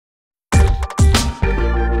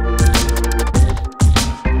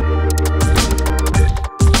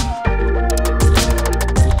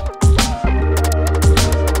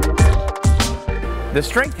The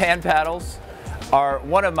strength hand paddles are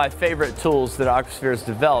one of my favorite tools that Aquasphere has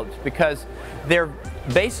developed because they're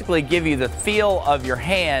basically give you the feel of your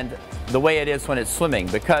hand the way it is when it's swimming.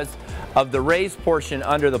 Because of the raised portion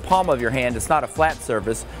under the palm of your hand, it's not a flat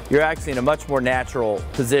surface, you're actually in a much more natural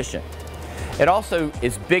position. It also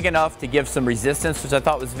is big enough to give some resistance, which I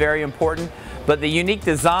thought was very important, but the unique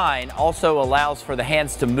design also allows for the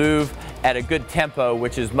hands to move at a good tempo,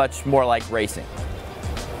 which is much more like racing.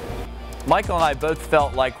 Michael and I both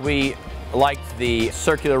felt like we liked the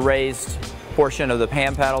circular raised portion of the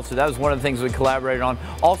hand paddle, so that was one of the things we collaborated on.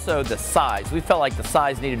 Also the size. We felt like the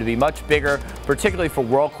size needed to be much bigger, particularly for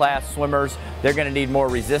world-class swimmers. They're going to need more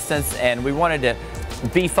resistance, and we wanted to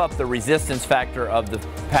beef up the resistance factor of the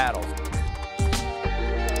paddles.